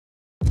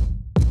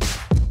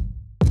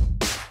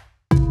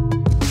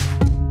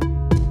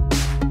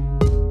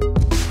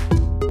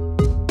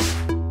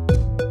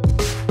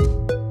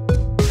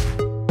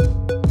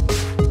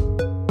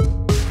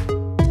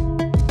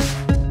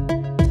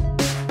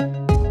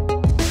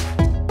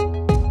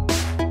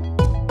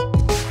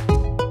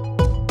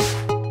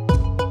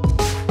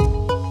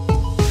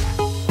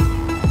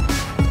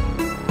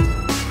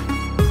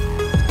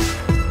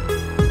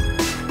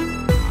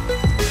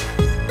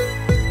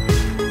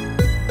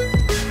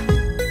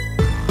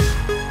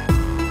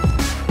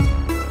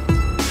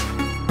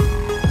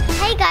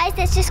guys,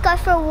 let's just go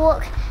for a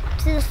walk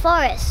to the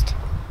forest.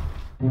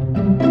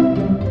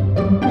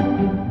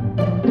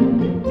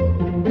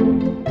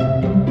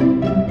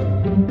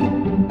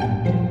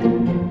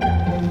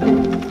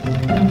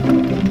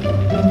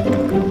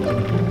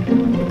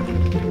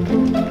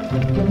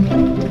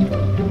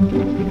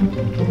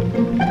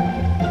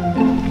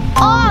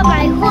 Oh,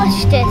 my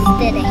horse just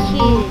did a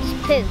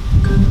huge poo.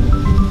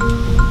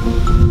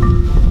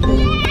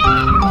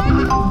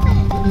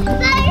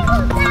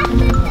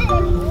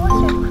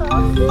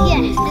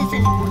 Yes, there's a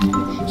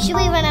water. Should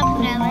we run up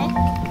that way?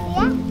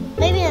 Yeah.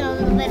 Maybe in a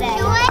little bit.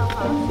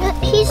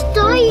 He's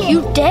dying.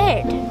 You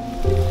dead.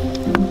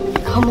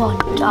 Come on,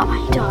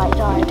 die, die,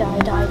 die, die,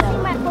 die, die. He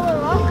might pull a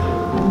rock.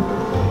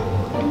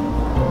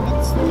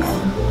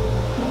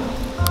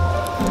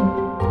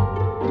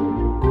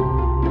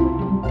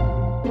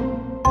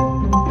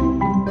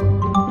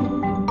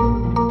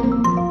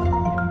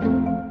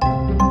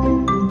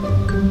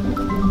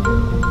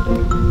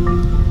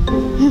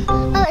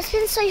 Oh, it's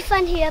been so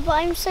fun here, but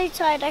I'm so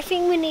tired. I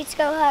think we need to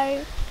go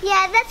home.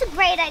 Yeah, that's a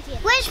great idea.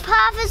 Which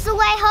path is the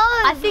way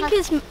home? I think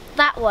it's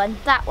that one,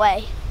 that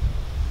way.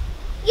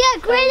 Yeah,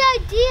 great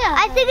idea.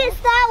 I think it's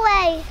that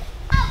way.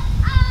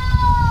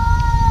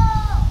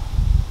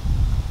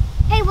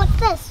 Hey, what's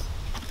this?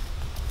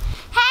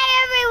 Hey,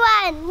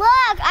 everyone!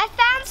 Look, I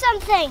found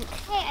something.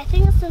 Hey, I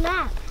think it's a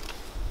map.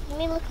 Let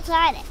me look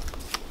inside it.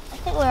 I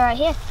think we're right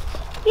here.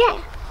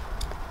 Yeah.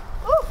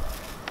 Ooh.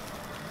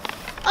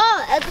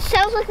 Oh, it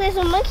sounds like there's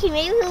a monkey.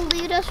 Maybe he'll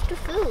lead us to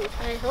food.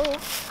 I hope.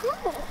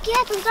 Oh,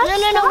 yeah,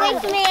 no, wait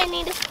for me. I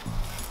need to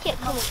get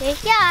comfy.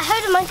 Yeah, I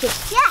heard a monkey.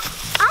 Yeah,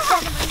 I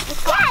heard a monkey.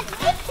 Yeah,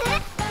 me too.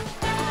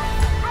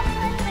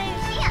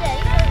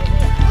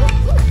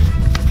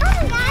 Come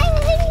on, guys.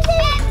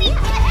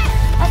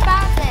 I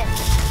found it.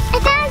 I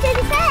found it.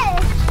 It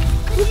says,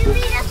 "Can you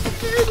lead us to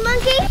food,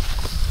 monkey?"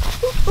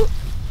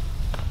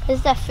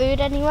 Is there food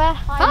anywhere?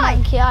 Hi.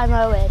 Monkey, I'm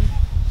Owen.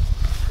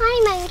 Hi,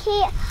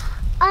 monkey.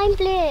 I'm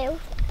Blue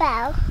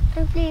Bell.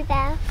 I'm Blue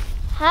Bell.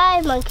 Hi,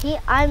 monkey.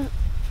 I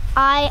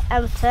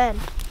am Fern.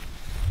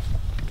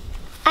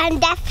 I'm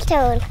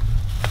Daffodil.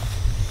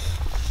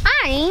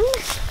 I'm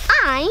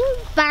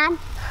Van.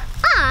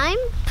 I'm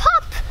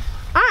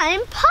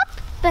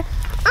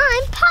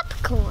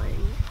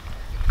Popcorn.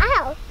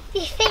 Ow.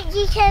 You think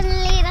you can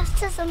lead us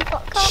to some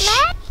popcorn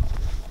there?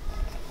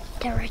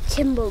 There are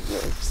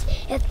Timberwolves.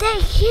 If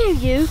they hear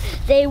you,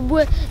 they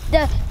will.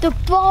 The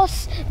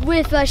boss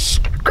with a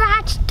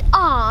scratched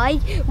eye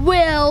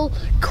will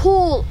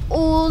call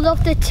all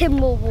of the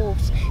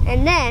Timberwolves,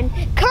 and then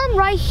come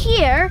right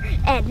here,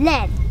 and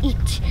then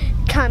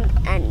come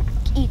and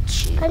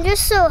eat you. I'm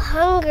just so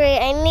hungry.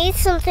 I need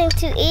something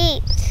to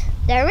eat.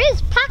 There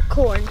is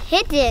popcorn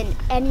hidden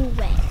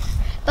anywhere,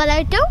 but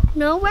I don't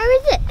know where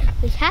is it.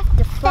 We have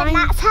to find.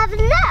 Then let's have a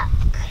look.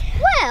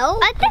 Well,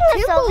 I think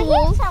it's over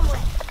here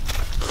somewhere.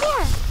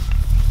 Yeah.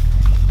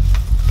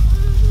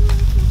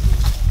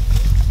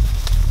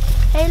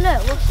 Hey,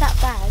 look, what's that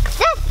bag?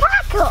 That's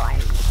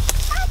popcorn.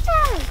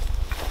 Popcorn.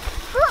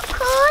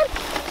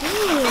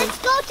 Let's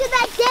go to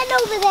that den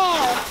over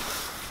there.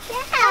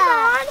 Yeah. Come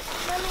on.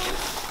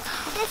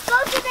 Let's go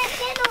to that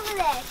den over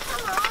there.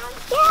 Come on.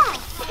 Yeah.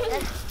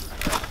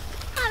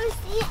 I'm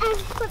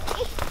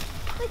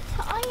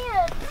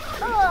tired.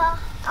 Oh,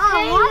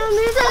 I'm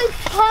so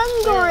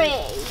hungry.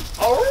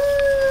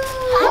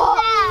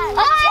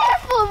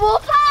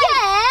 Wolf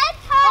again?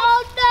 Oh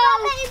no,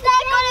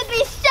 they're gonna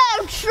be so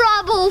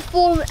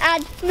troubleful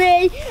at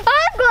me.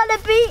 I'm gonna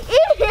be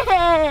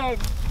eaten.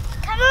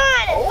 come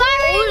on.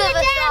 Fire in the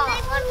den.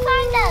 They won't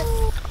find us.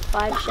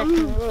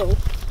 5-second rule.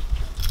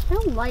 I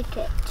don't like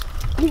it.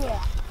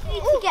 Yeah. We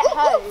need to get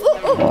home.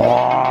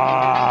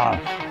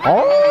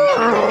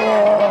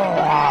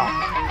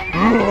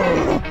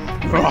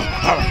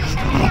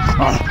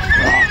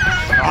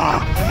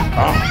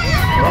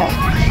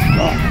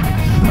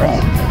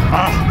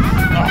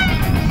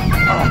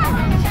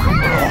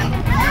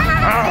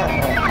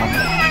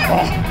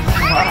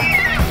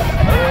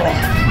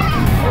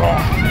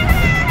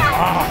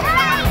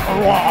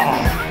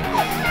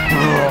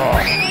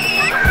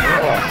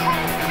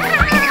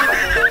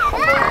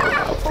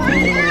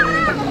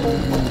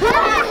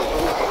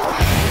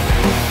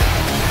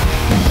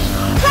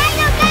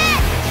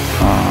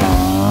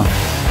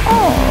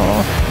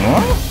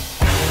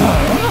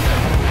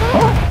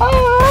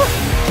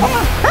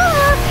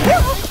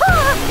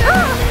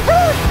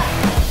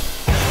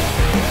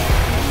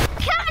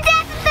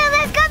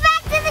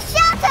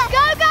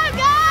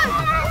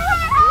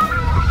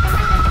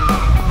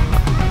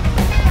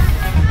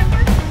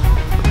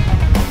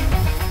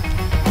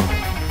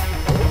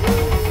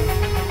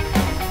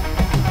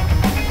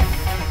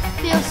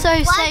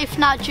 So safe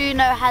now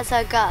Juno has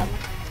her gun.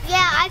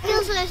 Yeah, I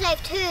feel so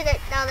safe too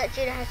now that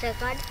Juno has her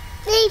gun.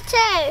 Me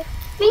too.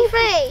 Me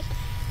free.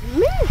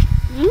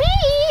 Me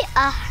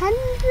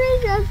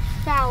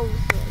 100,000.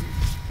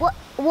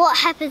 What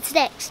happens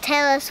next?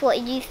 Tell us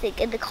what you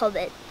think in the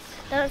comments.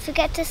 Don't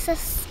forget to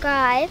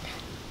subscribe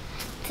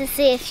to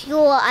see if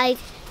your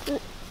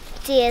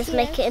ideas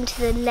make it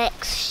into the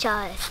next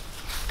show.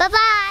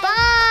 Bye-bye.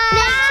 Bye.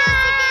 Make sure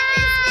to give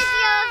this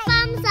video a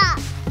thumbs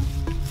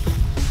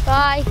up.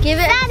 Bye. Give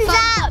it a Thumbs thumbs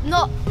up. up,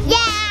 not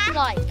Yeah.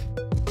 like.